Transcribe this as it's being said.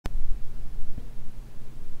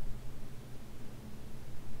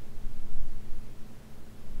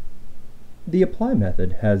The apply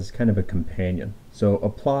method has kind of a companion. So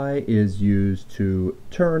apply is used to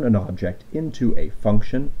turn an object into a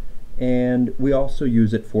function, and we also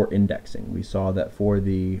use it for indexing. We saw that for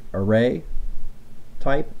the array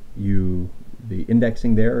type, the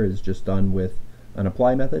indexing there is just done with an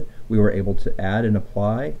apply method. We were able to add an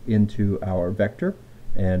apply into our vector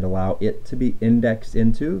and allow it to be indexed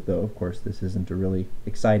into, though of course this isn't a really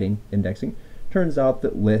exciting indexing. Turns out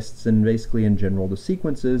that lists and basically in general the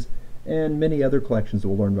sequences and many other collections that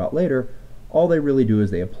we'll learn about later, all they really do is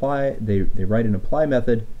they write an apply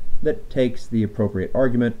method that takes the appropriate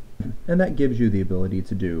argument, and that gives you the ability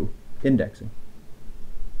to do indexing.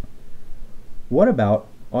 What about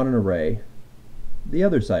on an array, the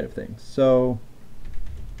other side of things? So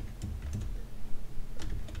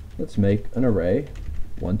let's make an array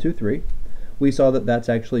 1, 2, 3. We saw that that's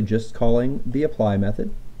actually just calling the apply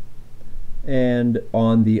method, and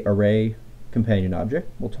on the array companion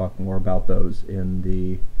object, we'll talk more about those in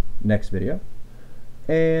the next video.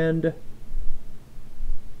 And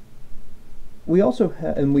we also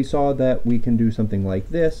we saw that we can do something like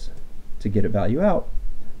this to get a value out.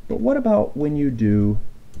 But what about when you do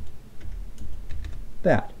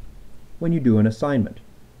that? When you do an assignment?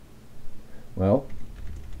 Well,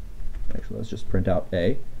 actually let's just print out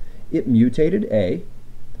A. It mutated A.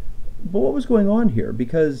 But what was going on here?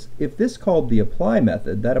 Because if this called the apply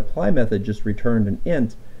method, that apply method just returned an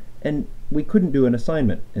int, and we couldn't do an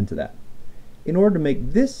assignment into that. In order to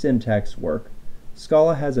make this syntax work,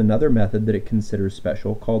 Scala has another method that it considers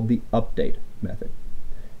special called the update method.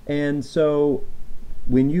 And so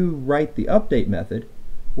when you write the update method,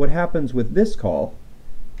 what happens with this call,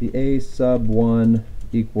 the a sub 1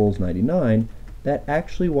 equals 99, that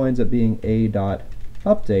actually winds up being a dot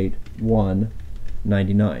update 1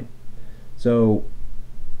 99. So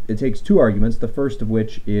it takes two arguments, the first of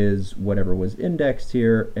which is whatever was indexed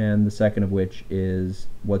here, and the second of which is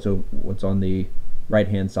what's on the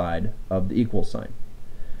right-hand side of the equal sign.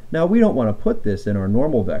 Now we don't want to put this in our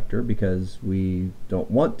normal vector because we don't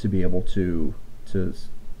want to be able to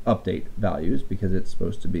update values because it's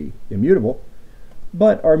supposed to be immutable.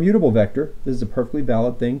 But our mutable vector, this is a perfectly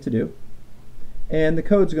valid thing to do. And the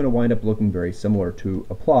code's going to wind up looking very similar to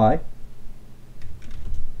apply.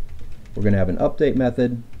 We're going to have an update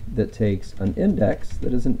method that takes an index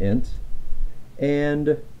that is an int,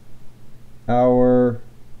 and our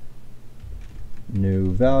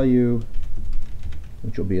new value,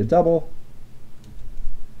 which will be a double,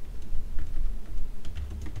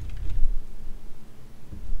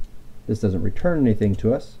 this doesn't return anything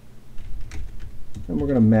to us, and we're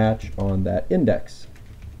going to match on that index.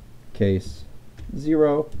 Case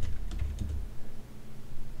 0,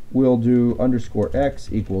 we'll do underscore x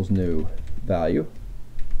equals new value.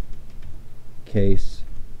 Case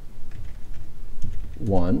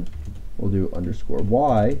 1, we'll do underscore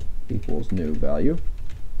y equals new value.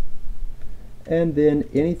 And then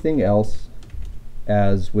anything else,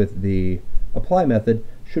 as with the apply method,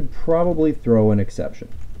 should probably throw an exception.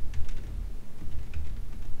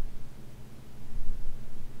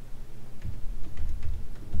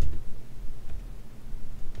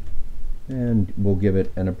 And we'll give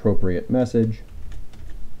it an appropriate message,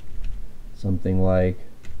 something like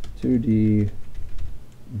 2D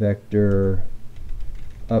vector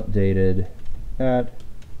updated at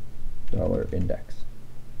 $index.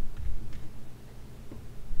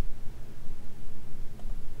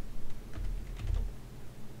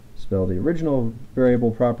 Spell the original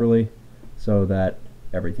variable properly so that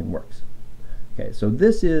everything works. Okay, so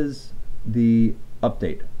this is the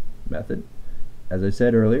update method. As I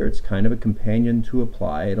said earlier, it's kind of a companion to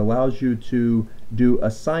apply. It allows you to do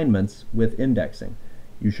assignments with indexing.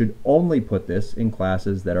 You should only put this in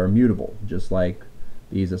classes that are mutable, just like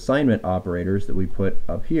these assignment operators that we put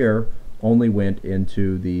up here only went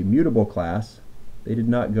into the mutable class. They did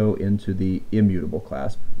not go into the immutable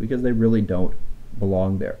class because they really don't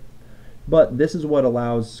belong there. But this is what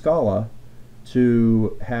allows Scala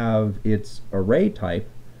to have its array type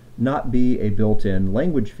not be a built-in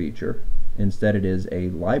language feature. Instead, it is a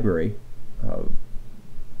library.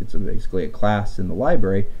 It's basically a class in the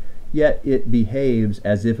library, yet it behaves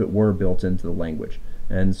as if it were built into the language.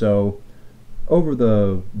 And so over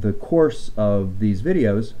the course of these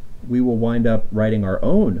videos, we will wind up writing our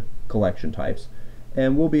own collection types,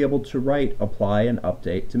 and we'll be able to write apply and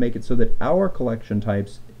update to make it so that our collection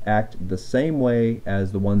types act the same way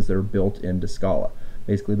as the ones that are built into Scala.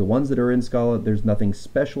 Basically, the ones that are in Scala, there's nothing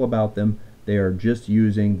special about them. They are just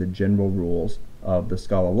using the general rules of the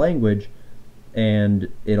Scala language,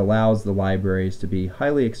 and it allows the libraries to be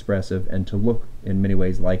highly expressive and to look in many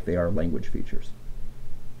ways like they are language features.